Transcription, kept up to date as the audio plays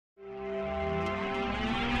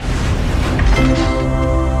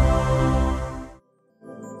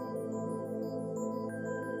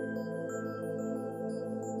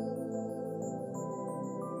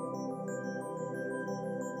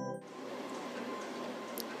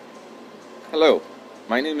Hello,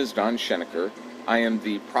 my name is Don Schenecker. I am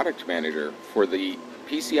the product manager for the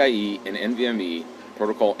PCIe and NVMe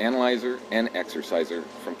Protocol Analyzer and Exerciser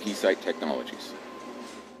from Keysight Technologies.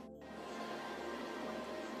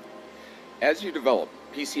 As you develop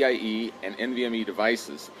PCIe and NVMe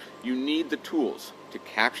devices, you need the tools to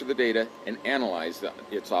capture the data and analyze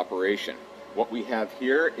its operation. What we have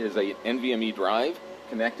here is a NVMe drive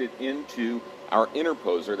connected into our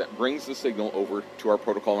interposer that brings the signal over to our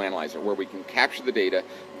protocol analyzer, where we can capture the data,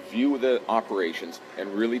 view the operations, and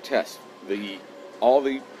really test all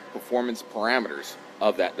the performance parameters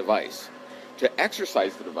of that device. To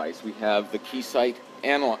exercise the device, we have the Keysight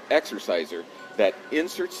Exerciser that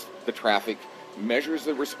inserts the traffic, measures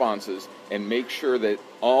the responses, and makes sure that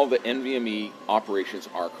all the NVMe operations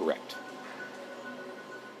are correct.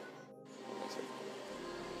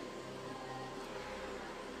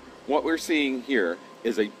 What we're seeing here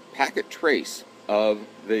is a packet trace of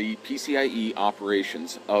the PCIe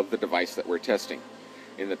operations of the device that we're testing.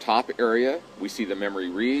 In the top area, we see the memory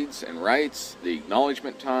reads and writes, the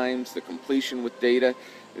acknowledgement times, the completion with data,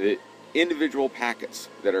 the individual packets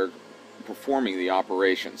that are performing the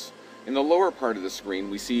operations. In the lower part of the screen,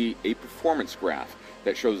 we see a performance graph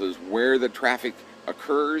that shows us where the traffic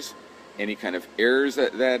occurs, any kind of errors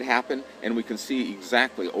that happen, and we can see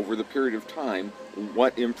exactly over the period of time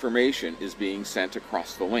what information is being sent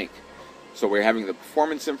across the link. So we're having the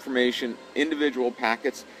performance information, individual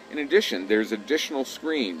packets. In addition, there's additional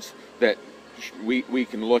screens that we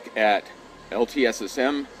can look at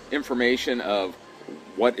LTSSM information of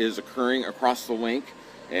what is occurring across the link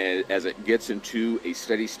as it gets into a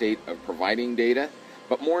steady state of providing data.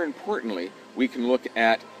 But more importantly, we can look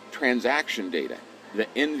at transaction data, the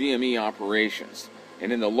NVMe operations.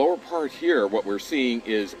 And in the lower part here, what we're seeing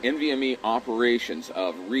is NVMe operations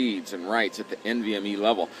of reads and writes at the NVMe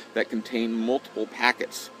level that contain multiple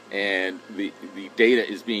packets, and the data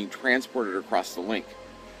is being transported across the link.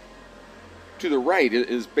 To the right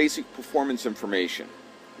is basic performance information.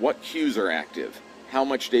 What queues are active, how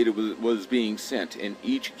much data was being sent in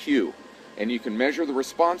each queue, and you can measure the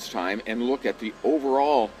response time and look at the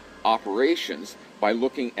overall operations by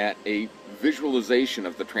looking at a visualization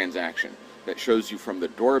of the transaction that shows you from the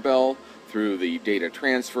doorbell through the data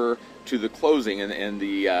transfer to the closing and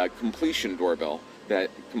the completion doorbell that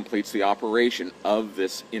completes the operation of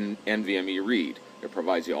this NVMe read. It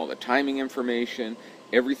provides you all the timing information,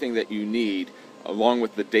 everything that you need, along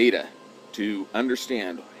with the data to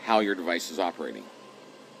understand how your device is operating.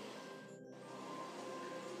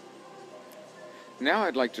 Now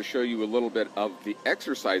I'd like to show you a little bit of the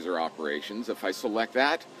exerciser operations. If I select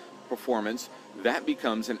that performance, that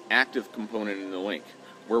becomes an active component in the link,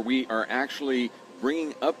 where we are actually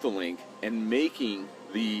bringing up the link and making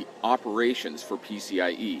the operations for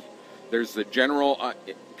PCIe. There's the general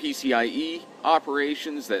PCIe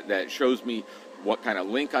operations that shows me what kind of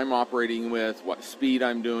link I'm operating with, what speed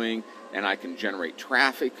I'm doing, and I can generate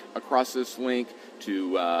traffic across this link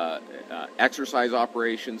to exercise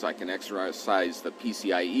operations. I can exercise the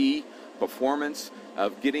PCIe performance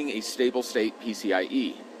of getting a stable state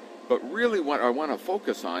PCIe. But really what I want to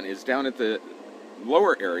focus on is down at the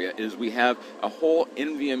lower area is we have a whole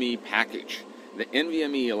NVMe package. The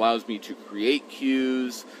NVMe allows me to create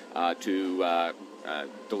queues, to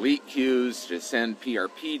delete queues, to send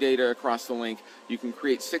PRP data across the link. You can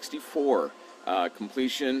create 64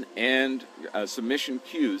 completion and submission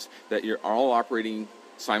queues that you're all operating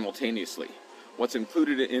simultaneously. What's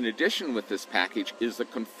included in addition with this package is the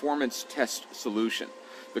conformance test solution.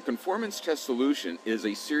 The conformance test solution is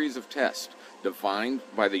a series of tests defined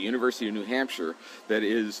by the University of New Hampshire that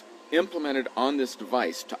is implemented on this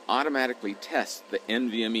device to automatically test the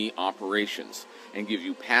NVMe operations and give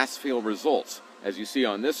you pass-fail results. As you see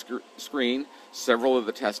on this screen, several of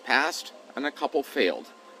the tests passed and a couple failed.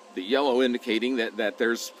 The yellow indicating that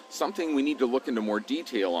there's something we need to look into more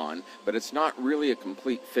detail on, but it's not really a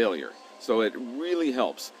complete failure. So it really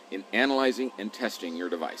helps in analyzing and testing your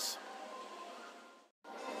device.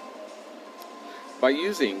 By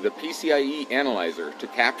using the PCIe Analyzer to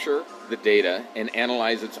capture the data and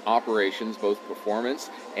analyze its operations, both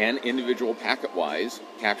performance and individual packet-wise,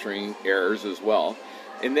 capturing errors as well,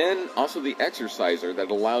 and then also the Exerciser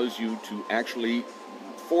that allows you to actually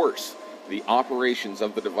force the operations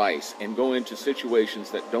of the device and go into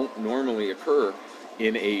situations that don't normally occur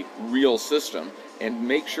in a real system and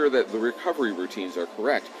make sure that the recovery routines are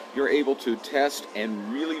correct, you're able to test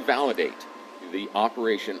and really validate the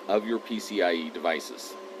operation of your PCIe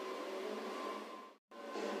devices.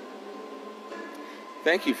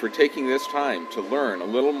 Thank you for taking this time to learn a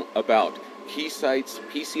little about Keysight's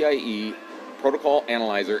PCIe Protocol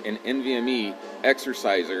Analyzer and NVMe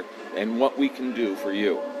Exerciser and what we can do for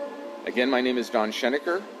you. Again, my name is Don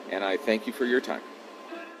Schenecker, and I thank you for your time.